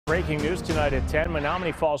Breaking news tonight at 10.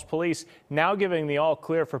 Menomonee Falls police now giving the all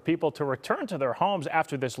clear for people to return to their homes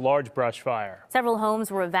after this large brush fire. Several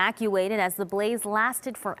homes were evacuated as the blaze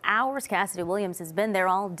lasted for hours. Cassidy Williams has been there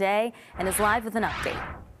all day and is live with an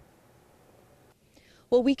update.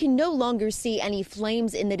 Well, we can no longer see any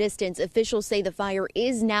flames in the distance. Officials say the fire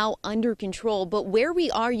is now under control, but where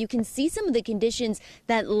we are, you can see some of the conditions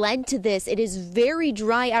that led to this. It is very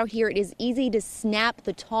dry out here. It is easy to snap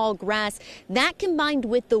the tall grass. That combined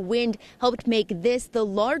with the wind helped make this the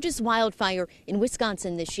largest wildfire in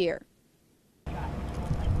Wisconsin this year.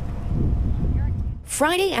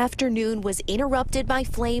 Friday afternoon was interrupted by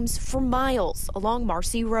flames for miles along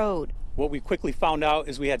Marcy Road. What we quickly found out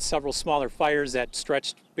is we had several smaller fires that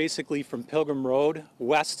stretched basically from Pilgrim Road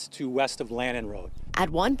west to west of Lannon Road. At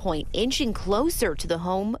one point, inching closer to the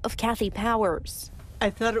home of Kathy Powers. I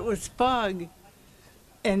thought it was fog,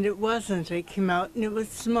 and it wasn't. I came out and it was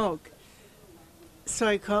smoke. So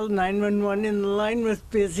I called 911 and the line was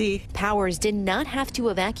busy. Powers did not have to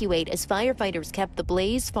evacuate as firefighters kept the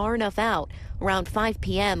blaze far enough out. Around 5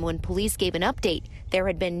 p.m. when police gave an update, there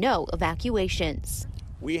had been no evacuations.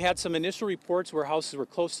 We had some initial reports where houses were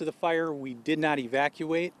close to the fire. We did not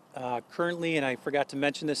evacuate. Currently, and I forgot to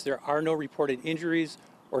mention this, there are no reported injuries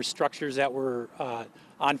or structures that were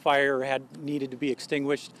on fire or had needed to be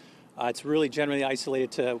extinguished. It's really generally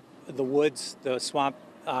isolated to the woods, the swamp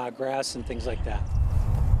grass, and things like that.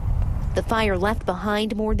 The fire left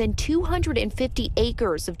behind more than 250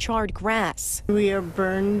 acres of charred grass. We are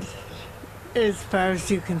burned as far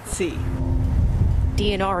as you can see.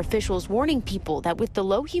 DNR officials warning people that with the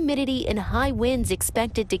low humidity and high winds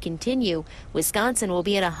expected to continue, Wisconsin will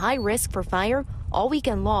be at a high risk for fire all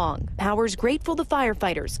weekend long. Powers grateful the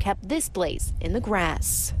firefighters kept this blaze in the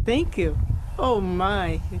grass. Thank you. Oh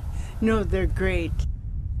my. No, they're great.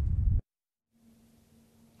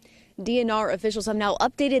 DNR officials have now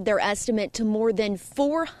updated their estimate to more than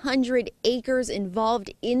 400 acres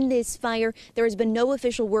involved in this fire. There has been no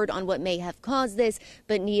official word on what may have caused this,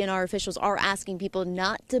 but DNR officials are asking people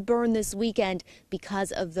not to burn this weekend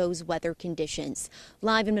because of those weather conditions.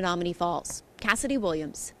 Live in Menomonee Falls, Cassidy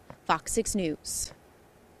Williams, FOX6 News.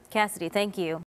 Cassidy, thank you.